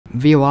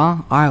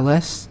VOR,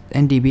 ILS,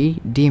 NDB,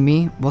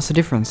 DME, what's the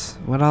difference?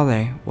 What are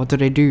they? What do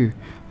they do?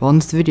 Well, in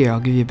this video I'll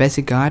give you a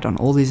basic guide on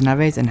all these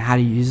nav aids and how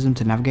to use them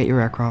to navigate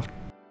your aircraft.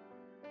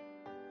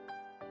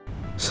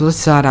 So let's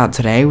start out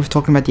today with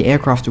talking about the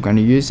aircraft we're going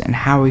to use and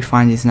how we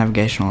find these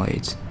navigational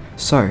aids.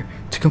 So,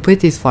 to complete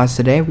these flights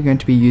today we're going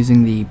to be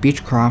using the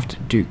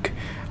Beechcraft Duke,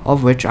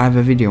 of which I have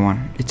a video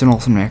on. It's an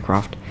awesome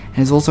aircraft, and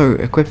is also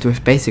equipped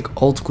with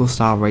basic old school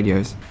style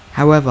radios.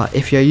 However,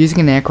 if you're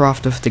using an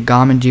aircraft with the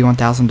Garmin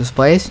G1000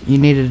 displays, you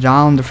need to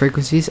dial in the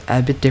frequencies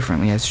a bit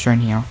differently as shown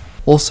here.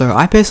 Also,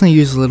 I personally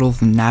use a little of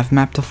the Nav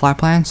Map to fly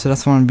plan, so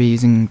that's what I'm going to be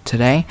using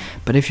today,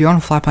 but if you're on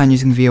a fly plan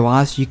using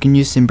VORs, you can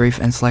use SimBrief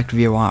and select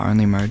VOR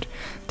only mode.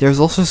 There is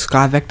also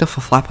SkyVector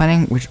for fly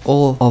planning,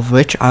 all of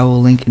which I will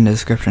link in the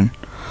description.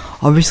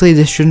 Obviously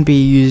this shouldn't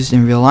be used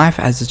in real life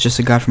as it's just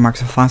a guide from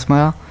Microsoft Flight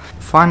Simulator.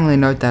 Finally,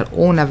 note that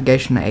all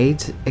navigation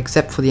aids,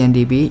 except for the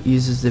NDB,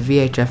 uses the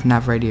VHF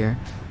nav radio.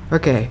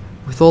 Okay,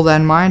 with all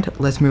that in mind,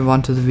 let's move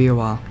on to the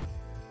VOR.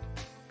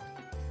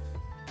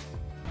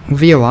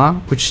 VOR,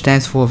 which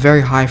stands for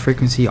Very High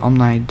Frequency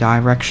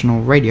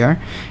Omnidirectional Radio,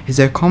 is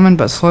a common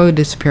but slowly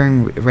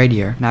disappearing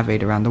radio nav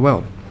aid around the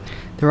world.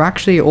 There are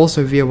actually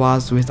also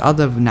VORs with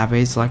other nav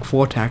aids like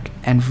VORTAC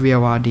and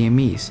VOR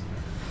DMEs.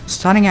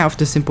 Starting out with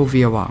the simple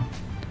VOR.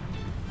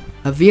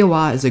 A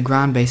VOR is a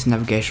ground-based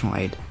navigational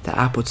aid that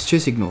outputs two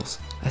signals,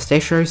 a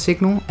stationary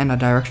signal and a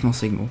directional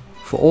signal,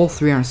 for all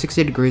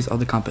 360 degrees of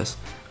the compass,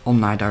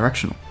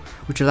 omnidirectional,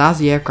 which allows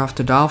the aircraft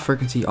to dial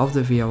frequency of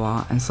the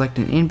VOR and select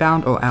an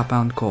inbound or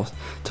outbound course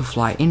to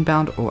fly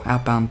inbound or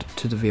outbound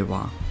to the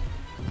VOR.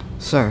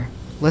 So,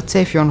 let's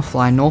say if you want to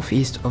fly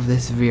northeast of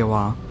this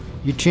VOR,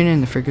 you tune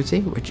in the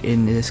frequency, which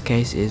in this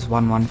case is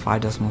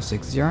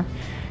 115.60,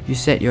 you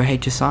set your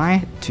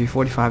HSI to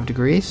 45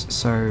 degrees,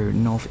 so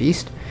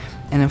northeast,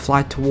 and then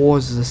fly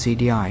towards the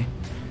CDI.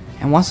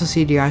 And once the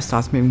CDI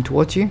starts moving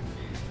towards you,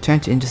 turn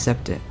to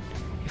intercept it.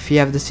 If you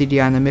have the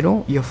CDI in the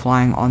middle, you're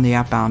flying on the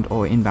outbound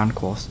or inbound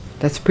course.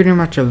 That's pretty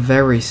much a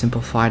very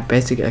simplified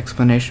basic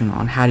explanation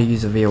on how to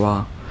use a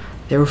VOR.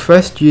 They were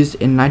first used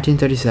in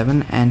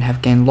 1937 and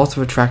have gained lots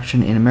of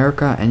attraction in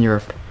America and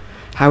Europe.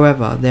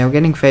 However, they are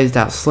getting phased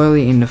out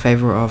slowly in the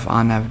favor of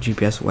RNAV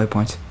GPS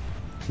waypoints.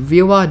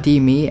 VOR,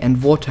 DME, and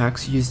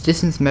VORTACs use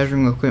distance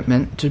measuring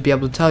equipment to be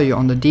able to tell you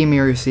on the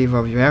DME receiver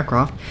of your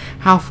aircraft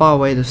how far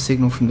away the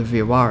signal from the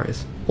VOR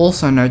is.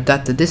 Also note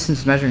that the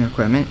distance measuring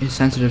equipment is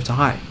sensitive to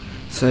height,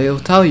 so it will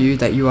tell you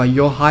that you are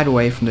your height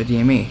away from the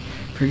DME.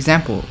 For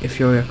example, if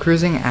you're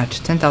cruising at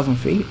 10,000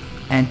 feet,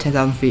 and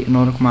 10,000 feet in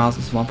nautical miles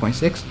is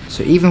 1.6,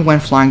 so even when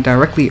flying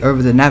directly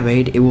over the nav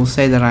aid, it will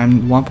say that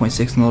I'm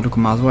 1.6 nautical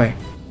miles away.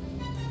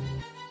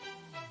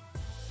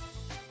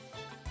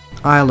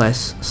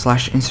 ILS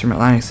 / Instrument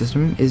Landing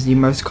System is the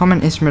most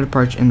common instrument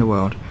approach in the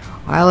world.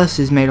 ILS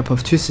is made up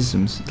of two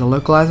systems, the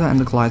Localizer and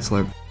the Glide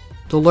Slope.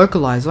 The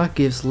Localizer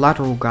gives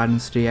lateral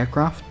guidance to the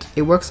aircraft.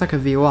 It works like a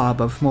VOR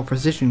but with more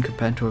precision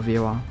compared to a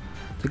VOR.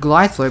 The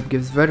Glide Slope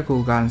gives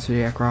vertical guidance to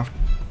the aircraft.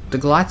 The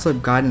Glide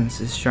Slope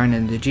guidance is shown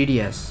in the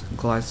GDS,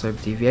 Glide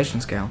Slope Deviation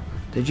Scale.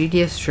 The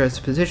GDS shows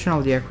the position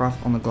of the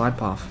aircraft on the glide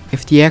path.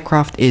 If the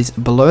aircraft is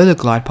below the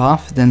glide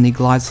path, then the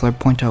Glide Slope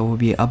pointer will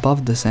be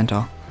above the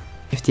center.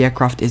 If the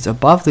aircraft is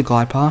above the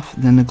glide path,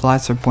 then the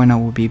glide slope pointer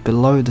will be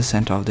below the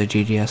center of the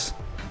GDS.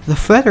 The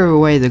further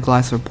away the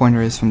glide slope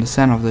pointer is from the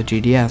center of the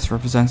GDS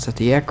represents that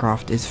the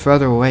aircraft is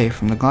further away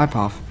from the glide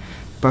path.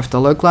 Both the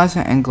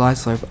localizer and glide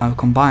slope are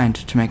combined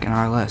to make an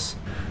ILS.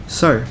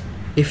 So,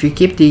 if you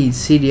keep the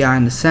CDI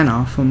in the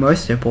center, for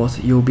most airports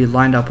you will be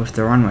lined up with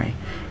the runway.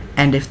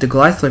 And if the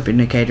glide slope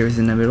indicator is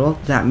in the middle,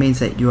 that means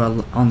that you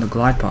are on the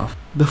glide path.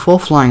 Before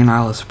flying an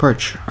ILS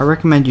approach, I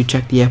recommend you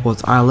check the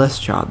airport's ILS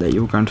chart that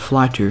you are going to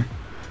fly to.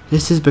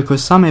 This is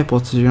because some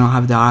airports do not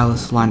have the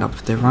ILS lined up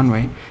with their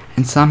runway,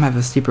 and some have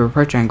a steeper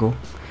approach angle.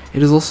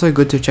 It is also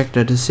good to check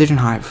the decision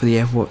height for the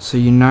airport so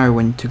you know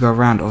when to go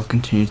around or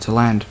continue to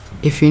land.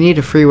 If you need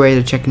a free way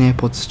to check an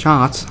airport's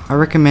charts, I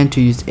recommend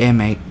to use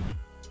AirMate.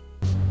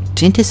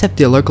 To intercept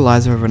the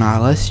localizer of an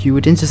ILS, you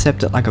would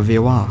intercept it like a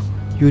VOR.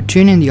 You would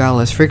tune in the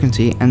ILS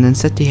frequency and then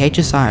set the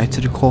HSI to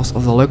the course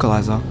of the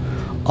localizer,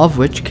 of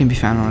which can be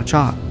found on a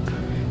chart.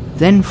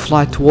 Then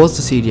fly towards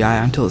the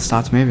CDI until it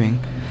starts moving.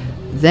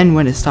 Then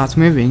when it starts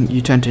moving,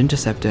 you turn to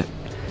intercept it.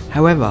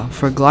 However,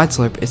 for a glide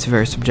slope, it's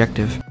very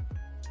subjective.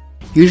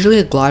 Usually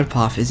a glide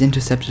path is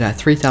intercepted at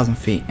 3,000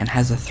 feet and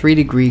has a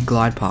 3-degree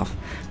glide path,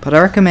 but I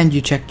recommend you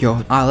check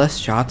your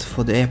ILS charts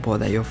for the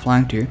airport that you're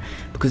flying to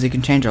because it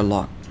can change a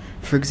lot.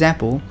 For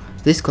example,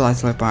 this glide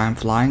slope I am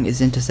flying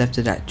is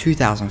intercepted at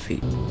 2,000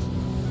 feet.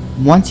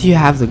 Once you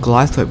have the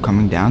glide slope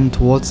coming down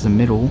towards the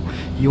middle,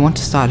 you want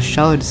to start a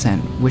shallow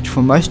descent, which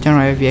for most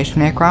general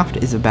aviation aircraft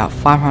is about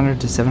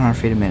 500 to 700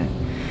 feet a minute.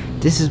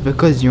 This is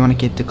because you want to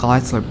keep the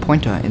glide slope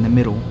pointer in the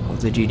middle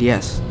of the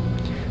GDS.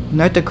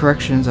 Note that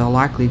corrections are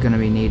likely going to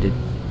be needed.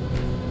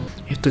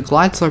 If the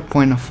glide slope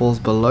pointer falls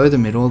below the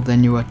middle,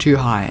 then you are too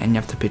high and you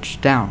have to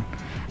pitch down.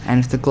 And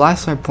if the glide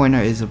slope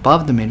pointer is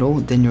above the middle,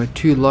 then you are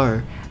too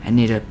low and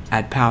need to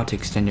add power to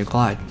extend your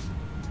glide.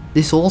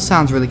 This all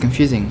sounds really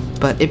confusing,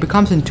 but it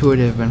becomes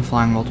intuitive when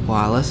flying multiple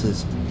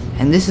ILSs,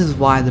 and this is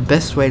why the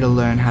best way to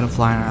learn how to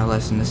fly an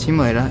ILS in the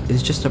simulator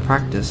is just to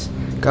practice.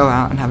 Go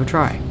out and have a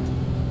try.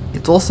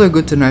 It's also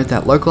good to note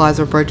that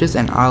localizer approaches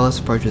and ILS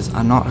approaches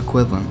are not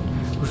equivalent,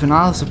 with an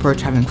ILS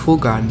approach having full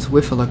guidance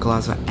with a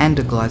localizer and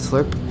a glide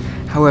slope.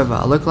 However,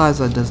 a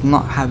localizer does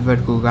not have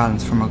vertical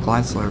guidance from a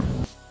glide slope.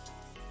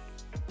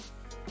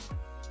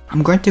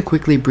 I'm going to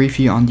quickly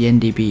brief you on the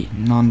NDB,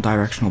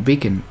 non-directional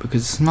beacon,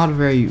 because it's not a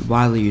very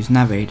widely used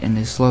nav aid and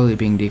is slowly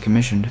being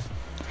decommissioned.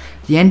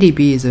 The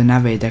NDB is a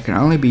nav aid that can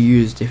only be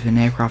used if an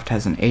aircraft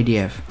has an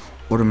ADF,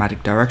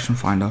 automatic direction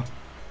finder.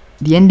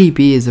 The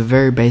NDB is a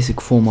very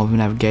basic form of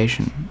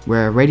navigation,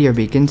 where a radio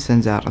beacon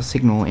sends out a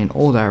signal in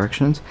all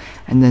directions,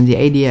 and then the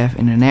ADF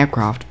in an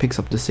aircraft picks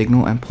up the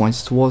signal and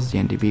points towards the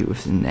NDB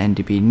with an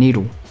NDB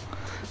needle.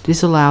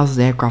 This allows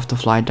the aircraft to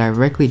fly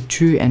directly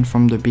to and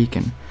from the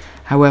beacon.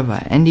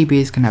 However,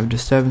 NDBs can have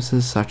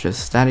disturbances such as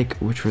static,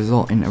 which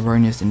result in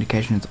erroneous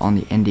indications on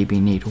the NDB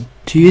needle.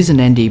 To use an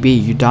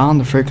NDB, you dial on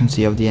the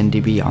frequency of the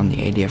NDB on the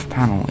ADF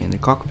panel in the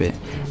cockpit,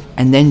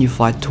 and then you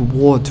fly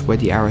towards where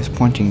the arrow is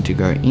pointing to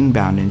go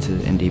inbound into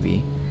the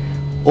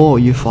NDB, or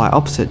you fly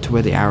opposite to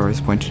where the arrow is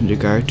pointing to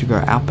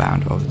go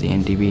outbound of the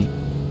NDB.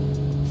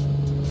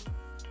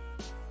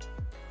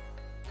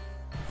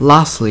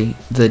 Lastly,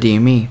 the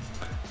DME,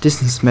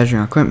 distance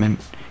measuring equipment,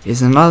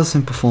 is another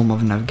simple form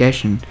of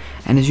navigation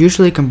and is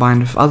usually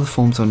combined with other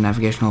forms of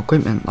navigational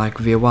equipment like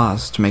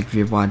VORs to make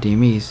VOR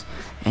DMEs,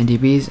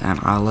 NDBs and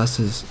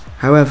ILSs.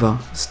 However,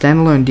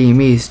 standalone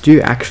DMEs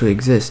do actually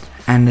exist,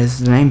 and as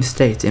the name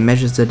states, it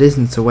measures the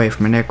distance away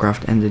from an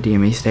aircraft and the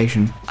DME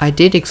station. I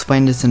did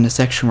explain this in the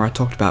section where I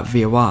talked about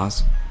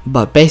VORs,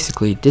 but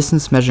basically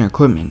distance measuring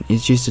equipment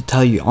is used to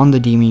tell you on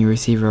the DME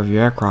receiver of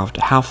your aircraft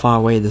how far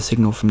away the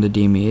signal from the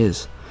DME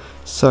is.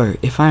 So,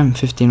 if I am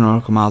 15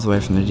 nautical miles away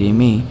from the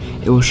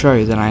DME, it will show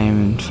you that I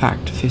am in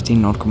fact 15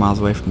 nautical miles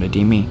away from the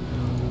DME.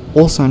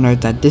 Also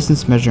note that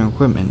distance measuring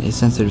equipment is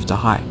sensitive to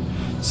height,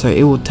 so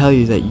it will tell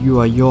you that you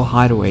are your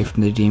height away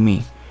from the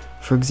DME.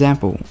 For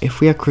example, if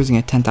we are cruising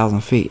at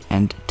 10,000 feet,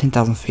 and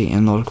 10,000 feet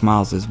in nautical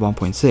miles is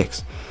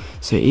 1.6,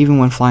 so even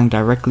when flying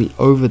directly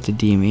over the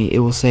DME, it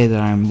will say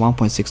that I am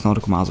 1.6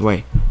 nautical miles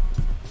away.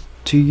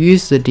 To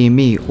use the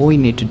DME, all you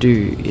need to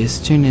do is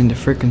tune in the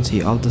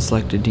frequency of the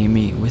selected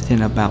DME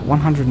within about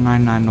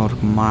 199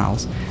 nautical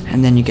miles,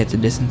 and then you get the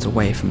distance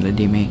away from the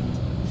DME.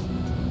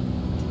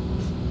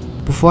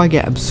 Before I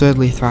get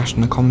absurdly thrashed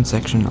in the comment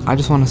section, I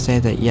just want to say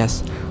that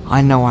yes,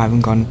 I know I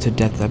haven't gone into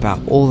depth about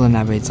all the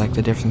nav aids like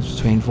the difference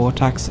between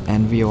Vortex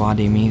and VOR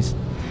DMEs,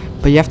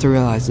 but you have to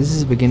realize this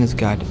is a beginner's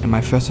guide and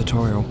my first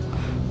tutorial,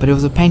 but it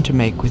was a pain to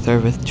make with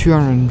over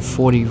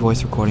 240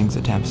 voice recordings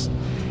attempts.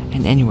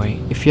 And anyway,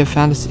 if you have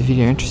found this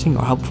video interesting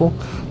or helpful,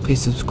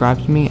 please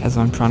subscribe to me as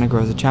I'm trying to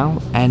grow as a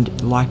channel,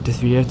 and like this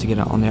video to get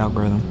it on the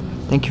algorithm.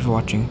 Thank you for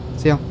watching.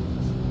 See ya!